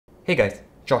Hey guys,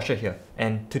 Joshua here,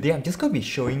 and today I'm just going to be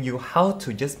showing you how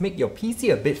to just make your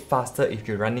PC a bit faster if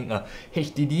you're running a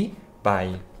HDD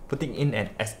by putting in an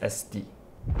SSD.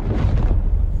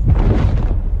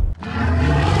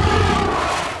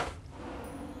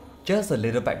 Just a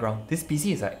little background, this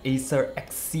PC is an Acer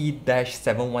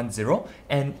XC-710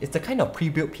 and it's the kind of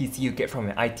pre-built PC you get from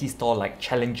an IT store like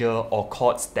Challenger or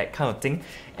Quartz, that kind of thing.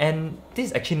 And this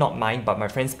is actually not mine but my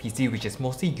friend's PC, which is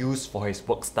mostly used for his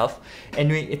work stuff.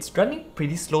 Anyway, it's running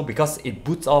pretty slow because it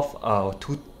boots off a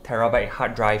 2TB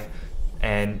hard drive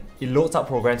and it loads up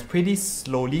programs pretty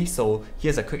slowly, so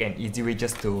here's a quick and easy way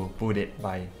just to boot it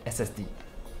by SSD.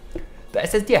 The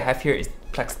SSD I have here is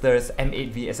Plextor's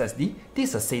M8V SSD.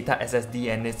 This is a SATA SSD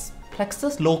and it's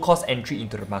Plextor's low-cost entry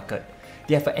into the market.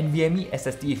 They have an NVMe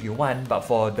SSD if you want, but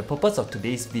for the purpose of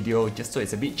today's video, just so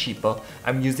it's a bit cheaper,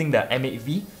 I'm using the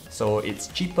M8V, so it's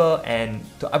cheaper, and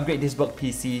to upgrade this work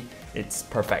PC, it's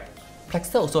perfect.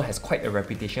 Plextor also has quite a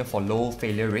reputation for low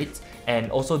failure rates,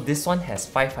 and also this one has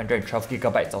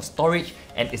 512GB of storage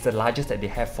and is the largest that they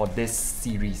have for this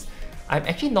series. I'm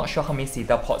actually not sure how many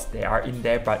SATA ports there are in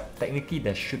there, but technically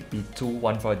there should be two,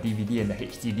 one for a DVD and the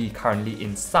HDD currently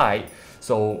inside.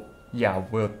 So yeah,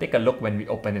 we'll take a look when we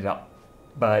open it up.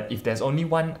 But if there's only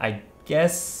one, I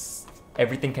guess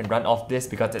everything can run off this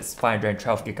because it's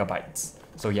 512GB.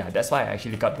 So yeah, that's why I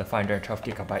actually got the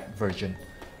 512GB version.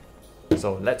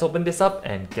 So let's open this up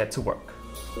and get to work.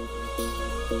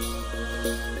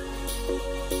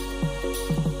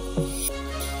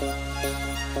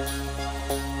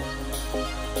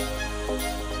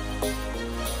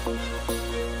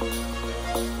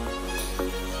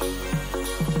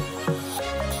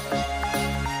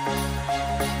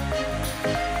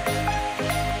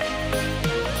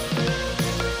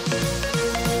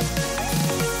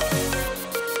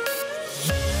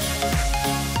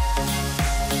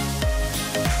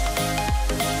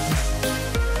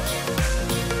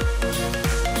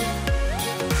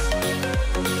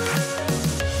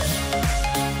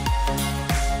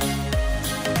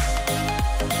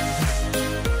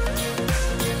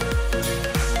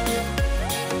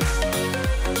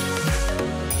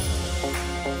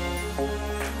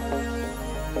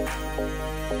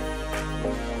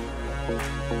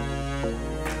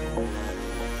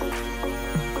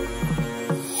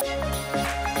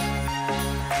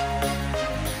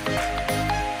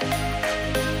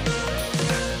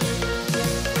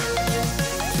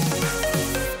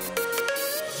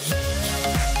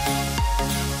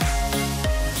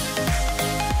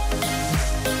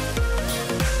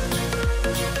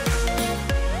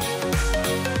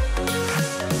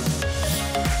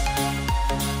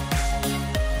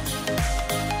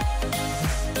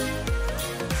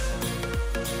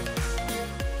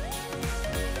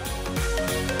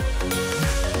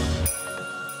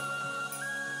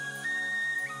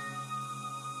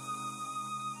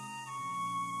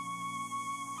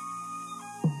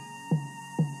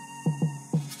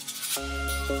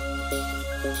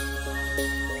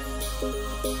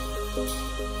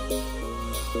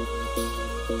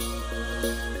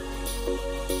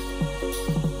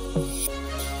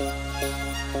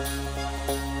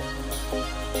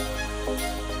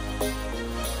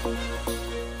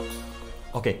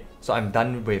 Okay, so I'm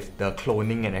done with the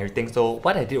cloning and everything. So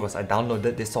what I did was I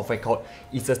downloaded this software called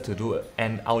Acer to do it,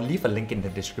 and I'll leave a link in the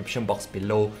description box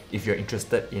below if you're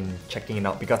interested in checking it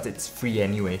out because it's free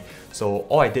anyway. So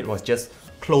all I did was just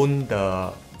clone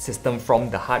the system from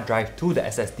the hard drive to the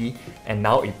SSD, and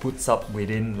now it boots up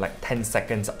within like 10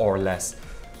 seconds or less.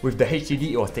 With the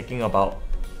HDD, it was taking about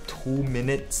 2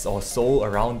 minutes or so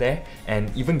around there,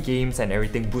 and even games and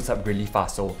everything boots up really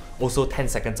fast, so also 10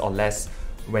 seconds or less,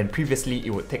 when previously it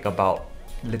would take about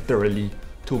literally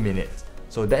 2 minutes.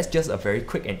 So that's just a very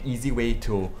quick and easy way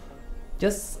to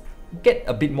just get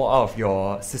a bit more out of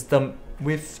your system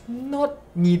with not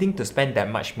needing to spend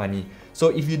that much money. So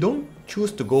if you don't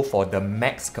choose to go for the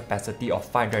max capacity of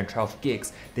 512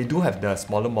 gigs, they do have the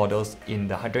smaller models in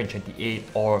the 128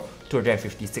 or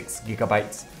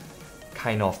 256GB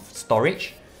kind of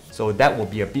storage. So that will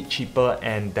be a bit cheaper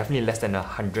and definitely less than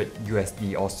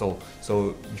 $100 or so.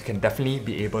 So you can definitely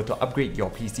be able to upgrade your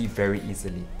PC very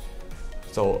easily.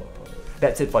 So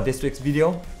that's it for this week's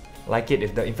video. Like it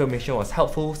if the information was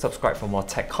helpful, subscribe for more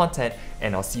tech content,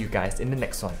 and I'll see you guys in the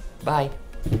next one. Bye!